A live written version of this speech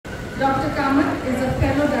Dr. Kamat is a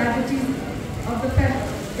fellow of the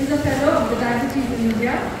Diabetes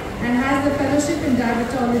India and has the fellowship in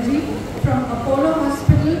diabetology from Apollo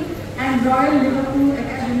Hospital and Royal Liverpool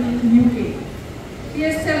Academy in UK. He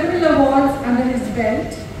has several awards under his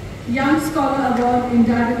belt: Young Scholar Award in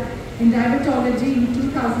Diabetology in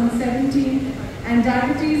 2017 and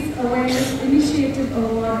Diabetes Awareness Initiative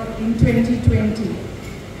Award in 2020,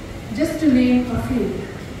 just to name a few.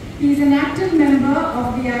 He is an active member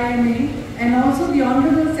of the IMA and also the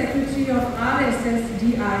Honorable Secretary of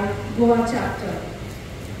RSSDI Goa chapter.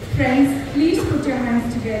 Friends, please put your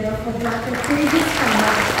hands together for Dr. Tejas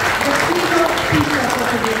Kamat, the keynote speaker for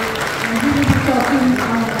today, and he will be talking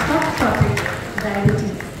on the hot topic,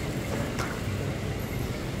 diabetes.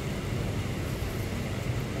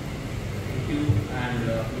 Thank you, and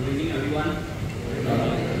good evening everyone. At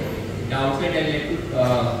the outset, I'd like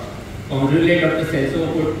to congratulate Dr. Celso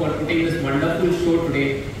for putting this wonderful show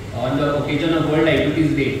today on the occasion of World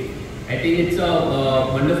Diabetes Day. I think it's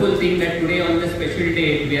a wonderful thing that today on this special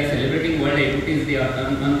day we are celebrating World Diabetes Day.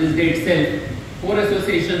 On this day itself, 4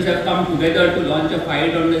 associations have come together to launch a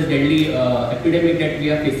fight on this deadly epidemic that we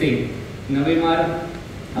are facing. Navemarg,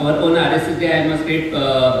 our own RSSDI, I'm a state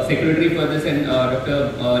secretary for this, and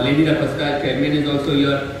Dr. Lady Rapasta, chairman, is also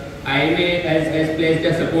here. IMA has pledged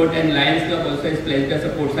their support, and Lions Club also has pledged their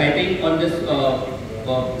support. So I think on this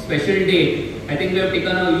special day, I think we have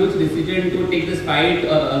taken a huge decision to take this fight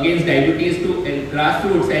against diabetes to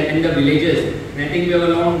grassroots and the villages. And I think we have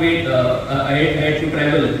a long way ahead to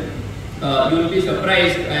travel. You will be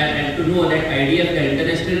surprised and to know that IDF, the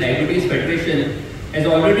International Diabetes Federation, has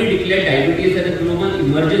already declared diabetes as a global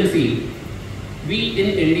emergency. We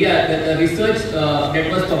in India, the research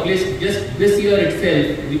that was published just this year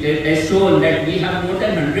itself has shown that we have more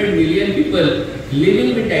than 100 million people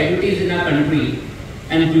living with diabetes in our country.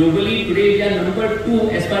 And globally, today we are number 2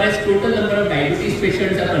 as far as total number of diabetes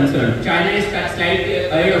patients are concerned. China is slightly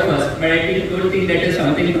ahead of us, but I don't think that is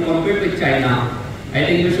something to compete with China. I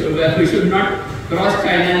think we should not cross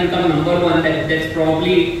China and become number 1. That's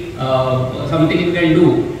probably something we can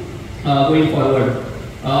do going forward.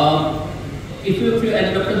 If you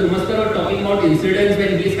and Dr. Dumaskar were talking about incidents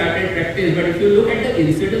when we started practice, but if you look at the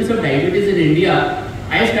incidence of diabetes in India,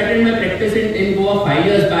 I started my practice in Goa 5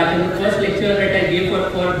 years back, and the first lecture that I gave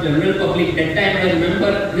for general public, that time I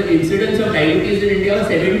remember the incidence of diabetes in India was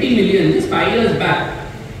 70 million, just 5 years back.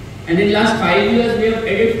 And in last 5 years, we have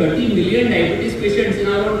added 30 million diabetes patients in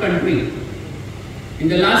our own country. In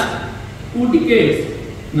the last 2 decades,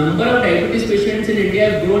 number of diabetes patients in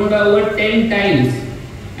India have grown by over 10 times.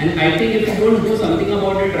 And I think if we don't do something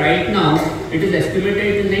about it right now, it is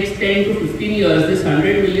estimated in the next 10 to 15 years, this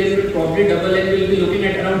 100 million will probably double, and we'll be looking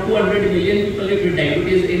at around 200 million people with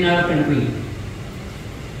diabetes in our country.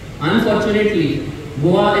 Unfortunately,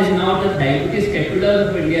 Goa is now the diabetes capital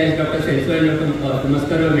of India, as Dr. Celso and Dr.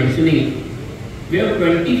 Dumaskar were mentioning. We have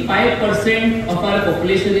 25% of our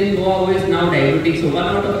population in Goa who is now diabetic. So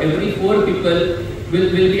 1 out of every 4 people will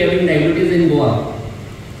be having diabetes in Goa.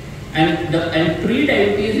 And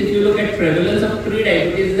pre-diabetes, if you look at prevalence of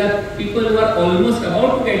pre-diabetes, the people who are almost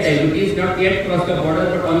about to get diabetes, not yet crossed the border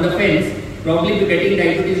but on the fence, probably be getting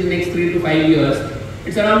diabetes in the next 3 to 5 years.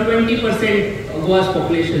 It's around 20% of Goa's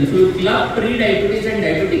population. So if you club pre-diabetes and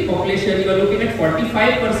diabetic population, you are looking at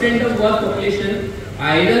 45% of Goa's population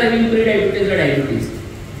either having pre-diabetes or diabetes.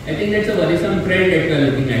 I think that's a worrisome trend that we are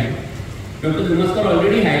looking at. Dr. Dumaskar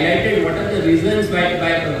already highlighted what are the reasons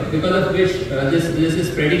because of which this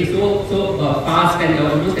is spreading so fast, and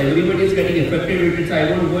almost everybody is getting affected with it, so I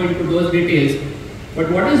won't go into those details. But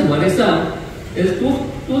what is worrisome is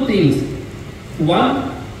two things. One,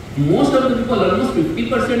 most of the people, almost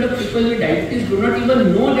 50% of people with diabetes do not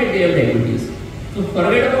even know that they have diabetes. So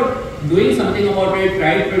forget about doing something about it,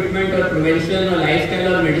 right treatment or prevention or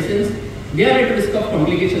lifestyle or medicines. They are at risk of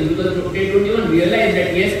complications because they don't even realize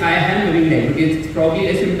that yes, I am having diabetes. It's probably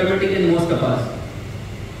asymptomatic in most of us.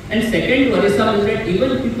 And second worrisome is that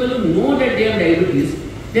even people who know that they have diabetes,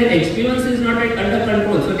 their experience is not under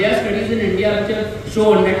control. So there are studies in India which have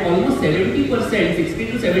shown that almost 70%,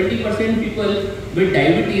 60 to 70% people with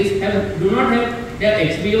diabetes do not have their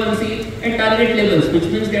HbA1c at target levels, which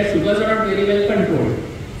means their sugars are not very well controlled.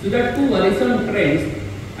 So there are 2 worrisome trends.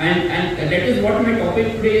 And that is what my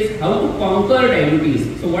topic today is, how to conquer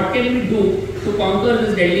diabetes. So what can we do to conquer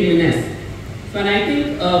this deadly menace? So and I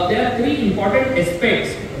think there are 3 important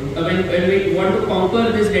aspects when we want to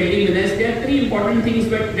conquer this deadly menace. There are 3 important things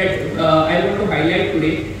that I want to highlight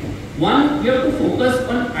today. One, you have to focus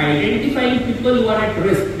on identifying people who are at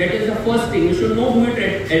risk. That is the first thing. You should know who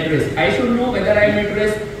is at risk. I should know whether I am at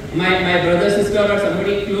risk, my brother, sister or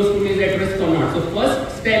somebody close to me is at risk or not. So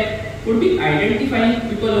first step would be identifying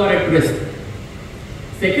people who are at risk.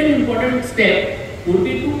 Second important step would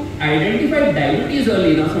be to identify diabetes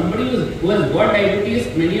early. Now somebody who has got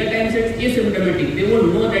diabetes, many a times it's asymptomatic. They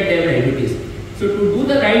won't know that they have diabetes. So to do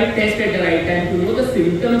the right test at the right time, to know the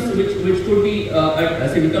symptoms which could be a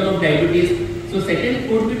symptom of diabetes. So second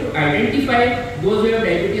would be to identify those who have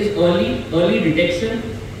diabetes early detection.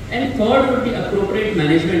 And third would be appropriate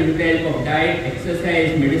management with the help of diet,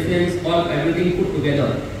 exercise, medicines, all everything put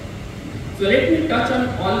together. So let me touch on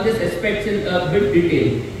all these aspects in a bit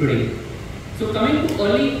detail today. So coming to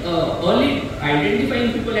early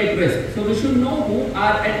identifying people at risk. So we should know who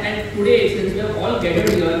are, and today since we have all gathered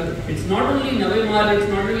here, it's not only Navemarg, it's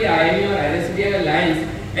not only IMA or IRSDI Alliance.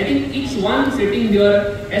 I think each one sitting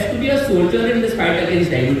here has to be a soldier in this fight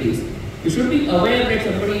against diabetes. You should be aware that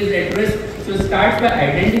somebody is at risk. So it starts by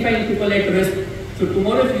identifying people at risk. So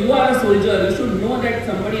tomorrow if you are a soldier, you should know that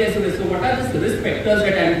somebody has risk. So what are these risk factors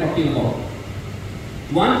that I am talking about?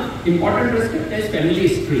 One important risk factor is family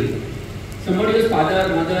history. Somebody whose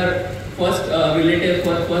father, mother, first relative,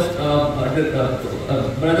 first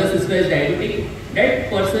brother, sister is diabetic, that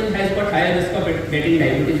person has got higher risk of getting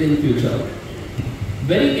diabetes in future.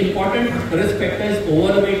 Very important risk factor is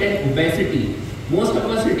overweight and obesity. Most of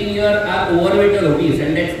us sitting here are overweight or obese,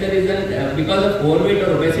 and that's the reason because of overweight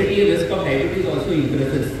or obesity, risk of diabetes also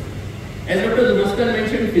increases. As Dr. Zumaskar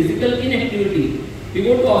mentioned, physical inactivity. We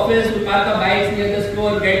go to office, we park our bikes near the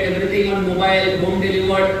store, get everything on mobile, home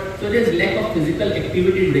delivered. So there is lack of physical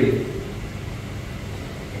activity today.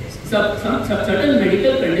 Some certain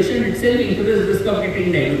medical condition itself increases risk of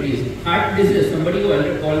getting diabetes. Heart disease, somebody who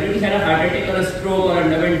already had a heart attack or a stroke or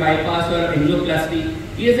underwent bypass or angioplasty,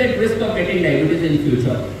 he is at risk of getting diabetes in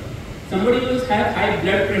future. Somebody who has high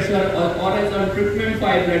blood pressure or is on treatment for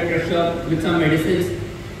high blood pressure with some medicines.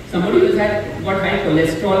 Somebody who has got high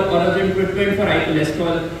cholesterol or is in treatment for high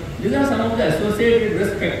cholesterol. These are some of the associated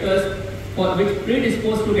risk factors for which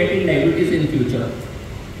predispose to getting diabetes in future.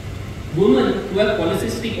 Women who have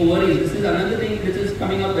polycystic ovaries, this is another thing which is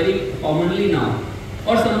coming up very commonly now.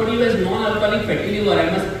 Or somebody who has non-alcoholic fatty liver.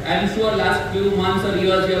 I am sure last few months or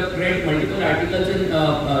years you have read multiple articles in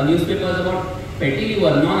newspapers about fatty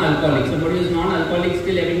liver, non-alcoholic. Somebody who is non-alcoholic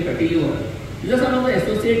still having fatty liver. These are some of the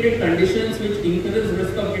associated conditions which increase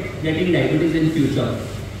risk of getting diabetes in future.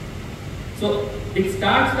 So it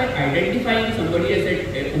starts by identifying somebody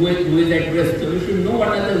who is at risk. So we should know what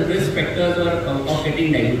are the risk factors of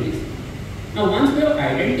getting diabetes. Now once we have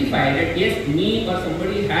identified that yes, me or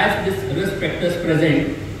somebody has this risk factors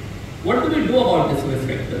present, what do we do about these risk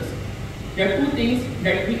factors? There are two things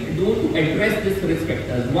that we do to address these risk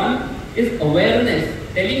factors. One is awareness,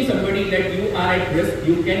 telling somebody that you are at risk,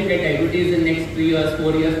 you can get diabetes in next 3 years,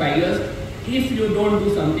 4 years, 5 years, if you don't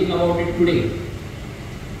do something about it today.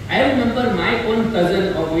 I remember my own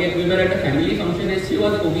cousin, we were at a family function and she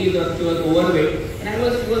was obese or she was overweight, and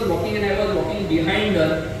she was walking and I was walking behind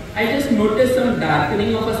her. I just noticed some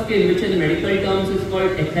darkening of her skin, which in medical terms is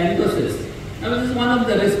called acanthosis. Now this is one of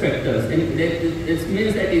the risk factors, and this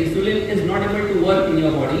means that insulin is not able to work in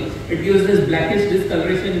your body. It gives this blackish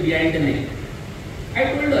discoloration behind the neck. I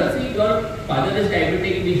told her, see, your father is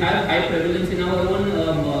diabetic, we have high prevalence in our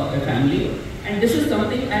own family, and this is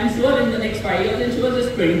something I am sure in the next 5 years, and she was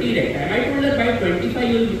just 20 that time. I told her by 25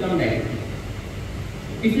 you will become diabetic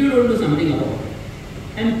if you don't do something about it.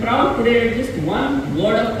 I am proud today at just one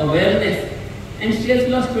word of awareness, and she has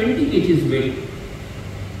lost 20 kgs weight.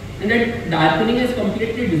 And that darkening has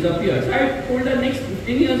completely disappeared. So I told her next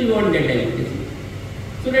 15 years you won't get diabetes.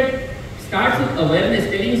 So that starts with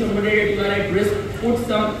awareness, telling somebody that you are at risk, put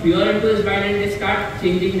some fear into his mind and they start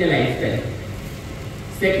changing their lifestyle.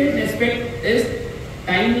 Second aspect is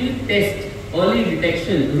timely test, early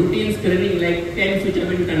detection, routine screening like camps which have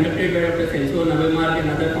been conducted by Dr. Celso, Navemarg and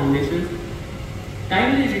other foundations.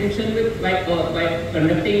 Timely detection by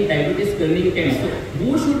conducting diabetes screening camps. So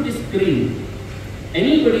who should be screened?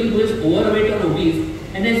 Anybody who is overweight or obese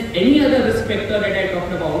and has any other risk factor that I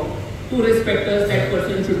talked about, 2 risk factors that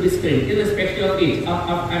person should be screened irrespective of age.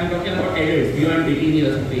 I am talking about adults beyond 18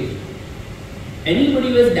 years of age. Anybody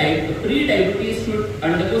who has pre-diabetes should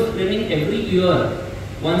undergo screening every year,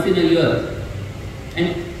 once in a year.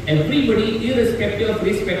 And everybody irrespective of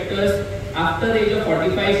risk factors after age of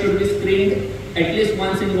 45 should be screened at least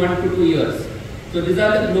once in 1 to 2 years. So these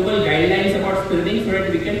are the global guidelines about screening so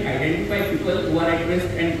that we can identify people who are at risk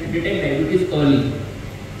and detect diabetes early.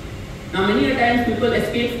 Now many a times people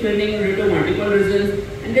escape screening due to multiple reasons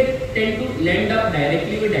and they tend to land up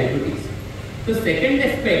directly with diabetes. So second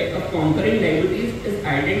aspect of conquering diabetes is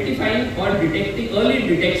identifying or detecting early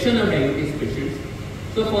detection of diabetes patients.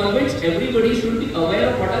 So for which everybody should be aware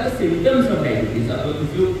of what are the symptoms of diabetes.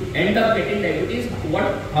 end up getting diabetes,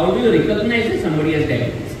 how do you recognize that somebody has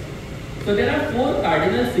diabetes? So there are 4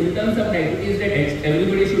 cardinal symptoms of diabetes that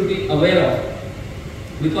everybody should be aware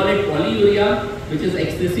of. We call it polyuria, which is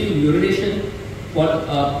excessive urination,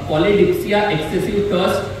 polydipsia, excessive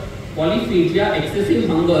thirst, polyphagia, excessive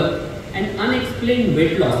hunger, and unexplained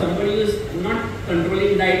weight loss. Somebody who is not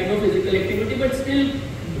controlling diet, no physical activity, but still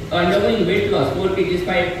undergoing weight loss, 4 kgs,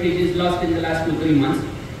 5 kgs lost in the last 2-3 months.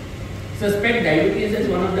 Suspect diabetes as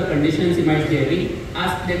one of the conditions you might be having.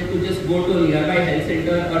 Ask them to just go to a nearby health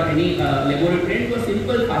center or any laboratory for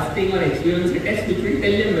simple fasting or HbA1c test, which will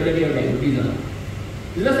tell them whether you have diabetes or not.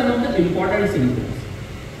 These are some of the important symptoms.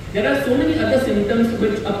 There are so many other symptoms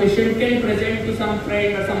which a patient can present to some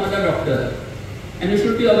friend or some other doctor, and you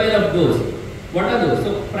should be aware of those. What are those?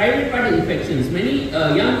 So, private part infections. Many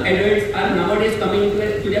young adults are nowadays coming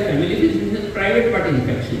to their family physicians with private part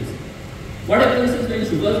infections. What happens is when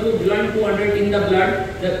sugars go beyond 200 in the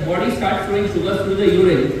blood, the body starts throwing sugars through the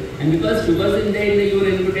urine, and because sugars in the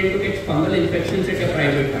urine, you tend to get fungal infections at your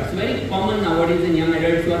private parts. Very common nowadays in young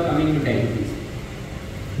adults who are coming with diabetes.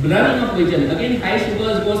 Blurring of vision. Again, high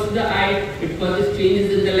sugars goes to the eye, it causes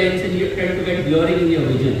changes in the lens, and you tend to get blurring in your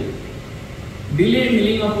vision. Delayed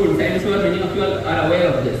healing of wounds. I am sure many of you are aware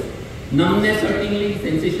of this. Numbness or tingling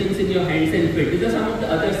sensations in your hands and feet. These are some of the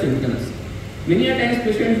other symptoms. Many a times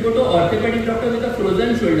patients go to orthopedic doctor with a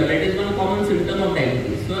frozen shoulder. That is one common symptom of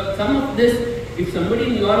diabetes. So some of this, if somebody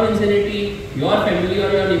in your vicinity, your family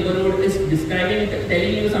or your neighborhood is describing,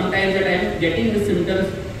 telling you sometimes that I am getting the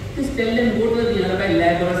symptoms, just tell them go to the nearby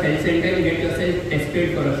lab or a health center and get yourself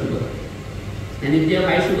tested for a sugar. And if they have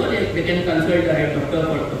high sugar, they can consult the right doctor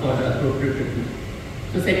for the appropriate treatment.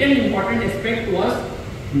 So second important aspect was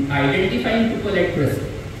identifying people at risk.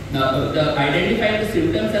 The identifying the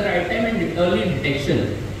symptoms at the right time and early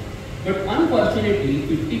detection. But unfortunately,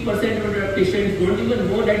 50% of the patients don't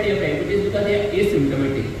even know that they have diabetes because they are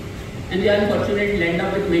asymptomatic. And they unfortunately end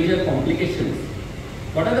up with major complications.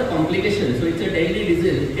 What are the complications? So it's a deadly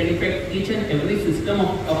disease. It can affect each and every system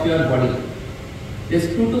of your body. There's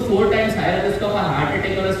 2 to 4 times higher risk of a heart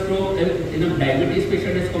attack or a stroke in a diabetes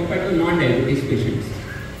patient as compared to non-diabetes patients.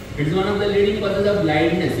 It's one of the leading causes of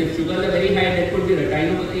blindness. If sugars are very high, there could be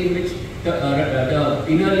retinopathy in which the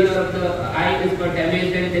inner layer of the eye is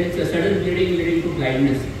damaged and then it's a sudden bleeding leading to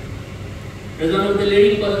blindness. It's one of the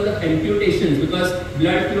leading causes of amputations because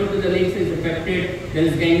blood flow to the legs is affected, there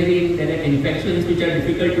is gangrene, there are infections which are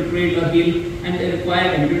difficult to treat or heal, and they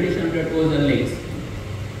require amputation of the toes or legs.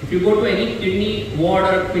 If you go to any kidney ward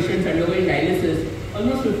or patients undergoing dialysis,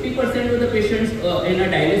 almost 50% of the patients in a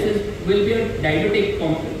dialysis will be a diabetic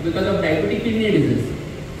because of diabetic kidney disease.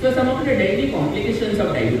 So some of the deadly complications of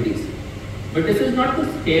diabetes. But this is not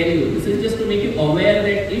to scare you, this is just to make you aware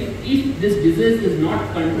that if this disease is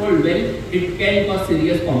not controlled well, it can cause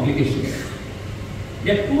serious complications.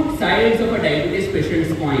 There are 2 sides of a diabetes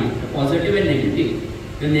patient's coin, the positive and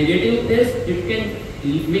negative. The negative is it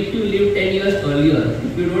can make you live 10 years earlier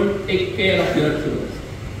if you don't take care of your sugars.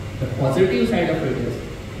 The positive side of it is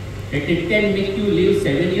that it can make you live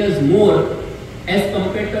 7 years more as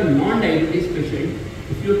compared to a non-diabetes patient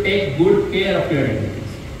if you take good care of your diabetes.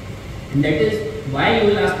 And that is why you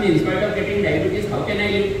will ask me, in spite of getting diabetes, how can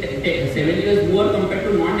I live 7 years more compared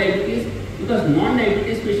to non-diabetes? Because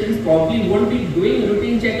non-diabetes patients probably won't be doing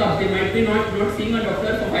routine checkups. They might be not seeing a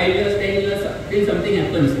doctor for 5 years, 10 years till something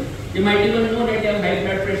happens. They might even know that they have high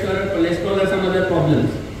blood pressure or cholesterol or some other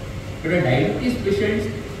problems. But a diabetes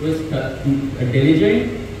patient who is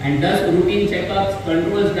diligent and does routine checkups,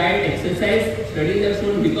 controls diet, exercise, studies have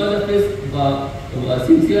shown because of his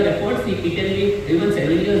sincere efforts, he can live even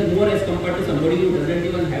 7 years more as compared to somebody who doesn't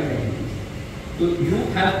even have diabetes. So you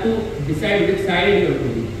have to decide which side you have to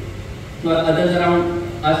be, or others around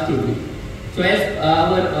us should be. So as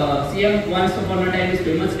our CM once upon a time, his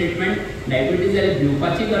famous statement, diabetes is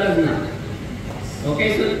bhupachi garaz na.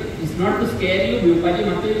 Okay, so it's not to scare you, bhupachi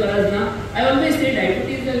matui garaz na. I always say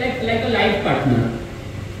diabetes is like a life partner.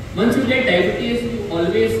 Once you get diabetes, you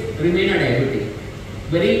always remain a diabetic.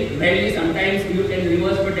 Very rarely, sometimes you can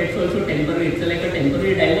reverse, but that's also temporary. It's like a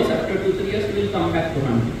temporary divorce. After 2-3 years, you will come back to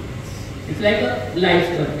 100. It's like a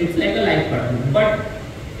life story. It's like a life partner. But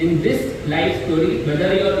in this life story,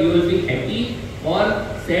 whether you will be happy or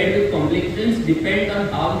sad with complications depend on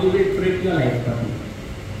how you will treat your life partner.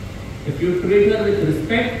 If you treat her with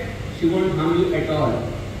respect, she won't harm you at all.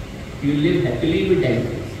 You live happily with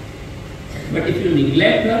diabetes. But if you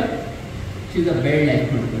neglect her, she is a bad life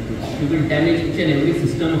partner. She will damage each and every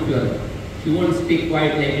system of your life. She won't stay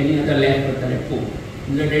quiet like any other life partner at home.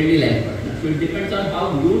 She is a deadly life partner. So it depends on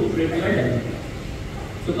how you treat your diabetes.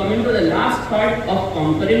 So coming to the last part of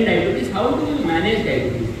conquering diabetes, how do you manage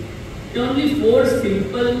diabetes? There are only 4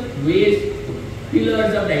 simple ways,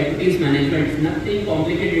 pillars of diabetes management. Nothing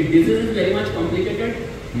complicated. This is very much complicated.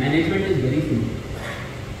 Management is very simple.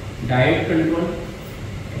 Diet control,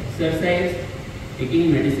 exercise,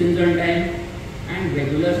 taking medicines on time, and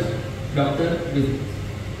regular doctor visits.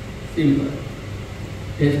 Simple.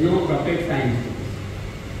 There is no rocket science to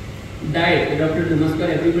this. Diet, Dr. Namaskar,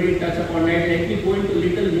 everybody touch upon diet. Let me go into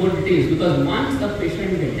little more details, because once a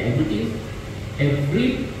patient gets diabetes,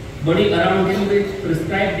 everybody around him will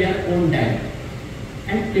prescribe their own diet.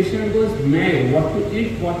 And patient goes mad, what to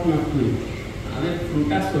eat, what not to eat. अबे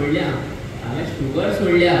फ्रूटा सोड लिया, अबे sugar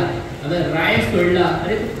सोड लिया, अबे rice सोड लिया,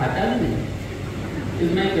 अरे तू खाता भी नहीं.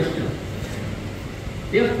 Is my question.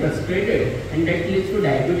 They are frustrated, and that leads to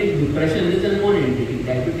diabetic depression. This is a known entity,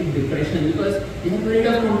 diabetic depression, because they have afraid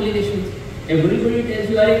of complications. Everybody tells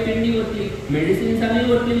you are kidney वरती, medicines आम्ही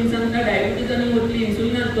वरती इंसानला diabetes आम्ही वरती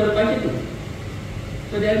insulin करपाचे तू.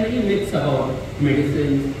 So there are many myths about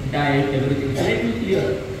medicines, diet, everything. So let me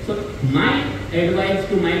clear. So my advice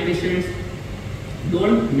to my patients: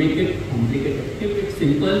 don't make it complicated. Keep it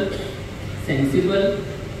simple, sensible,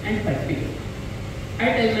 and practical. I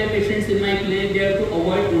tell my patients in my clinic they have to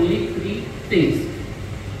avoid only 3 things.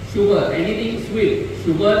 Sugar, anything sweet,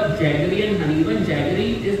 sugar, jaggery and honey. Even jaggery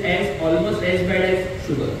is almost as bad as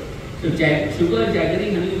sugar. So sugar,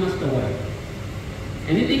 jaggery, honey you must avoid.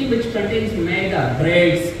 Anything which contains maida,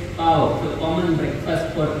 breads, pav, so common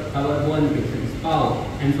breakfast for our born patients, pav.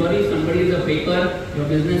 I'm sorry if somebody is a baker, your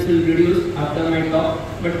business will reduce after my talk,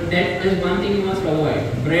 but that is one thing you must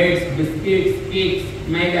avoid. Breads, biscuits, cakes,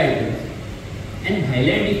 maida items. And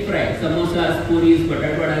highly deep fried, samosas, puris,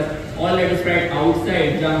 batatas, all that is fried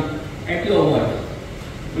outside, junk, at your avoid.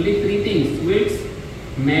 Only 3 things: sweets,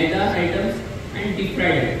 maida items, and deep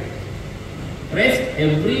fried items. Rest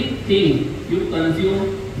everything you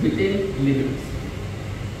consume within limits.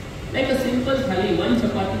 Like a simple thali, 1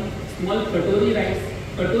 chapati, small katori rice,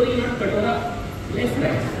 katori not katora, less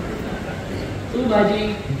rice. 2 bhaji,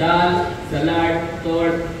 dal, salad,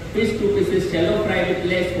 curd, fish 2 pieces, shallow fry with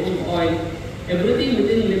less home oil. Everything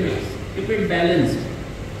within limits. Keep it balanced.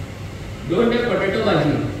 Don't have potato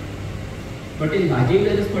bhaji. But in bhaji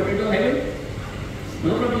there is potato, have it?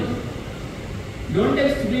 No problem. Don't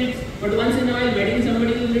have sweets, but once in a while wedding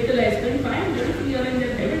somebody with little ice cream, fine, let it be here and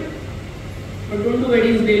there, have it. But don't do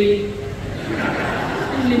weddings daily.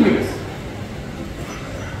 In limits.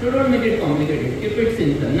 So don't make it complicated, keep it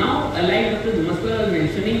simple. Now, like Dr. Namaskar was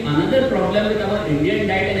mentioning, another problem with our Indian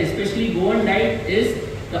diet and especially Goan diet is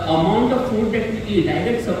the amount of food that we eat. I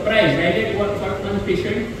get surprised. I get what one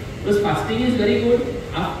patient was fasting is very good,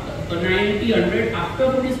 after 90, 100,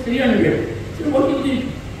 after food is 300. So what do you eat?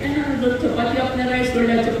 And the chapati apne rice told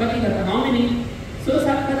chapati khata. How many? So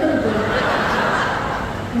sab khata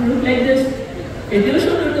look like this.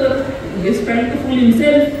 Edosho is trying to fool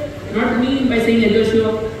himself, not me, by saying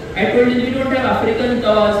Edosho. I told him we don't have African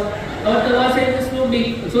tawas. Our tawa size is so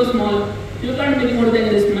big, so small. You can't make more than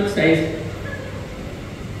this much size.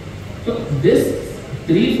 So this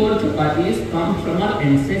 3-4 chapatis come from our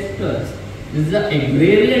ancestors. This is an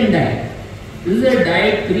agrarian diet. This is a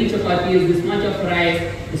diet, 3 chapatis, this much of rice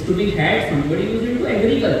is to be had. Somebody who is into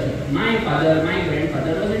agriculture. My father, my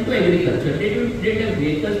grandfather was into agriculture. They didn't have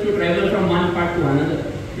vehicles to travel from one part to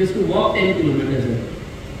another. Just to walk 10 kilometers away.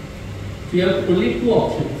 So you have only 2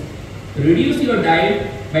 options. Reduce your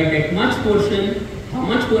diet by that much portion. How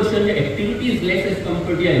much portion? The activity is less as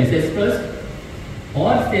compared to your ancestors.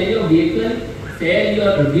 Or sell your vehicle,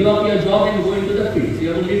 give up your job and go into the field. So you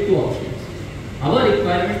have only 2 options. Our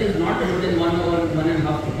requirement is not more than 1 or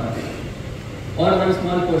 1.5 chapati or 1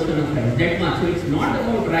 small portion of rice. That much. So it's not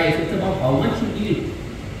about rice, it's about how much you eat.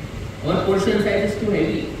 Our portion size is too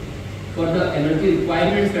heavy for the energy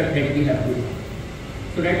requirements that we have to do.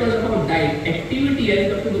 So that was about diet. Activity,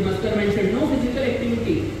 as Dr. Namaskar mentioned, no physical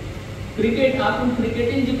activity. Cricket, आप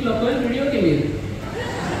cricketing जितलो कोई video के लिए.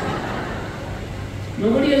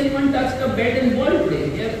 Nobody has even touched a bat and ball today.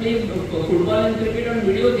 They are playing football and cricket on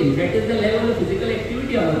video things. That is the level of physical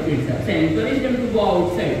activity our kids have. So encourage them to go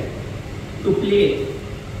outside, to play,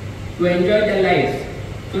 to enjoy their lives,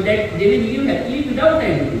 so that they will live happily without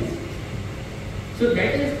diabetes. So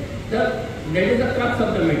that is the crux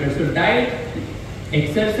of the matter. So diet,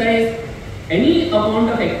 exercise, any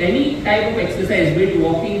type of exercise, be it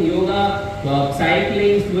walking, yoga,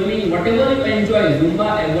 cycling, swimming, whatever you enjoy,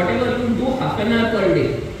 Zumba, whatever you do, half an hour per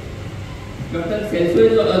day. Dr. Celso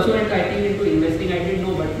is also into investing. I didn't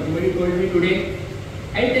know, but somebody told me today.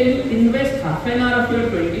 I tell you, invest half an hour of your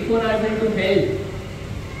 24 hours into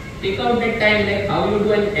health. Take out that time, like how you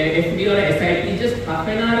do an FD or a SIP, just half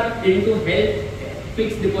an hour into health,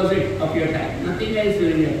 fixed deposit of your time. Nothing else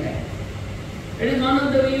during your time. That is one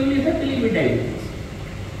of the way you live happily with diabetes.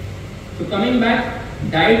 So coming back,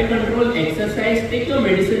 diet control, exercise, take your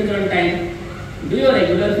medicines on time, do your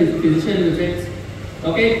regular physician visits.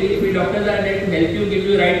 Okay, we doctors are there to help you, give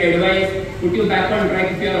you right advice, put you back on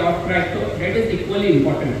track if you are off track. So that is equally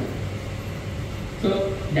important.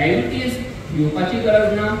 So diabetes, yupachi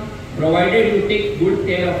karaz na, provided you take good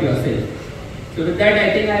care of yourself. So with that,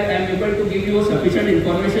 I think I am able to give you sufficient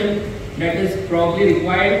information that is probably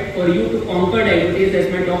required for you to conquer diabetes,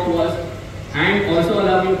 as my talk was, and also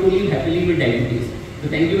allow you to live happily with diabetes. So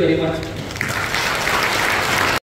thank you very much.